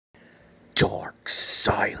Dark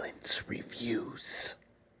Silence Reviews.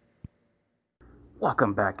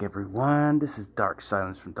 Welcome back, everyone. This is Dark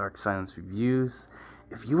Silence from Dark Silence Reviews.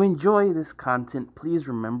 If you enjoy this content, please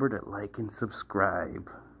remember to like and subscribe.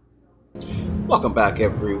 Welcome back,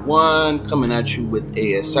 everyone. Coming at you with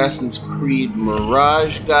a Assassin's Creed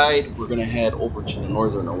Mirage guide. We're going to head over to the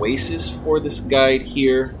Northern Oasis for this guide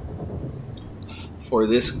here. For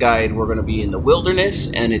this guide, we're going to be in the wilderness,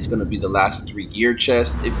 and it's going to be the last 3 gear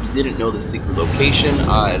chests. If you didn't know the secret location,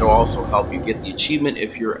 it'll also help you get the achievement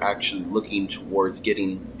if you're actually looking towards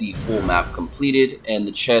getting the full map completed, and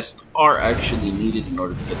the chests are actually needed in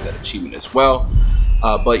order to get that achievement as well.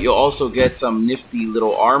 But you'll also get some nifty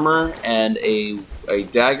little armor and a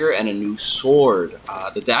dagger and a new sword.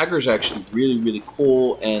 The dagger is actually really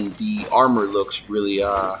cool, and the armor looks really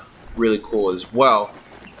cool as well.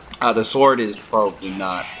 The sword is probably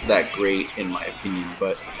not that great in my opinion,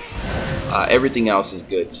 but everything else is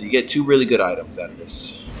good. So you get 2 really good items out of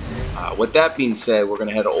this. With that being said, we're going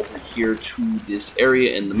to head over here to this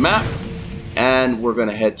area in the map, and we're going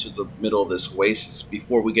to head to the middle of this oasis.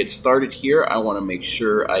 Before we get started here, I want to make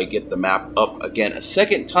sure I get the map up again a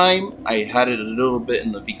second time. I had it a little bit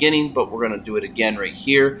in the beginning, but we're going to do it again right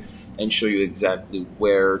here and show you exactly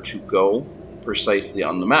where to go precisely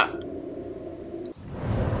on the map.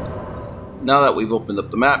 Now that we've opened up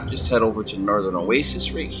the map, just head over to Northern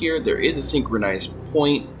Oasis right here. There is a synchronized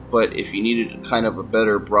point, but if you needed kind of a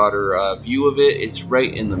better, broader view of it, it's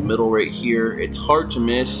right in the middle right here. It's hard to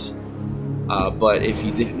miss, but if you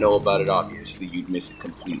didn't know about it, obviously you'd miss it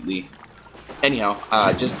completely. Anyhow,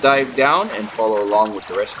 just dive down and follow along with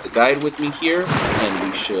the rest of the guide with me here,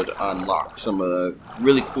 and we should unlock some of the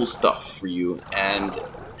really cool stuff for you, and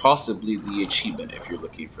possibly the achievement if you're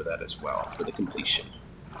looking for that as well, for the completion.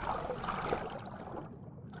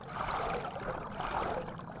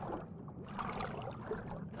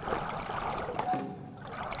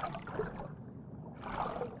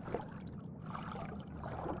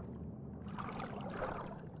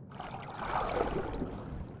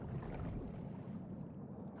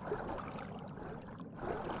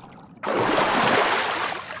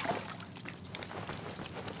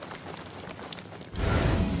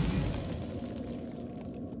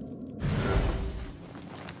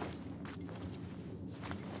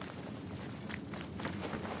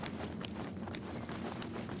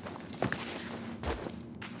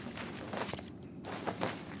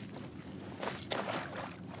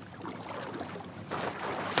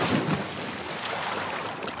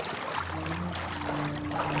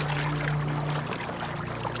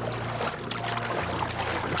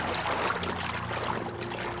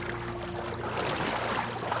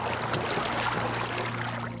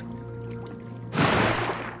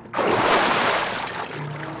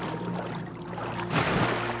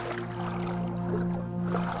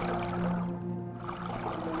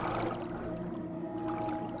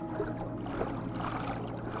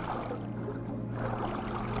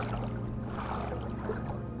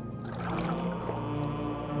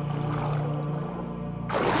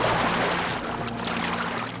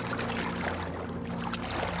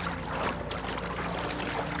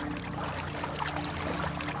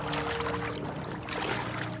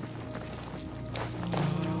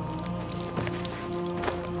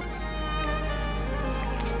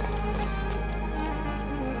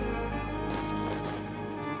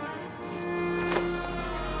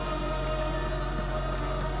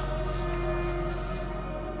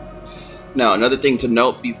 Now, another thing to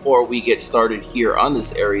note before we get started here on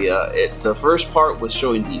this area, the first part was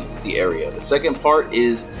showing the area. The second part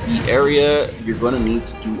is the area you're going to need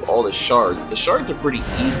to do all the shards. The shards are pretty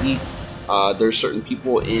easy. There's certain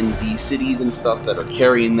people in the cities and stuff that are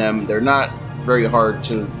carrying them. They're not very hard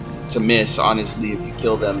to miss, honestly. If you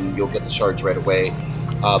kill them, you'll get the shards right away.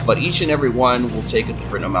 But each and every one will take a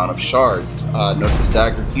different amount of shards. Notice the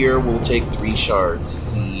dagger here will take 3 shards.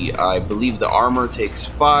 I believe the armor takes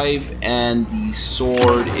 5, and the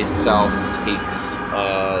sword itself takes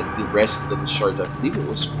the rest of the shards. I believe it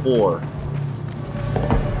was 4.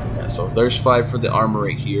 Yeah, so there's 5 for the armor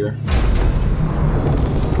right here.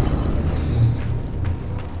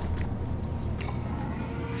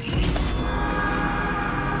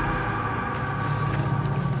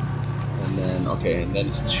 And then, okay, and then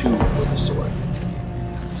it's 2 for the sword.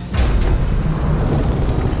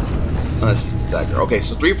 This is the dagger. Okay,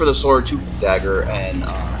 so 3 for the sword, 2 for the dagger, and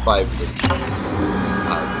 5 for the...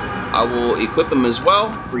 I will equip them as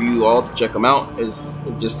well for you all to check them out,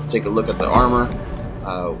 just to take a look at the armor.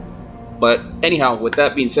 But anyhow, with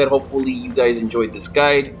that being said, hopefully you guys enjoyed this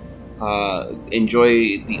guide.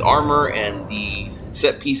 Enjoy the armor and the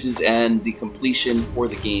set pieces and the completion for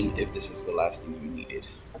the game if this is the last thing you needed.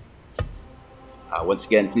 Once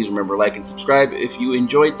again, please remember, like and subscribe if you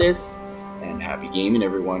enjoyed this, and happy gaming,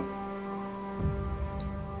 everyone.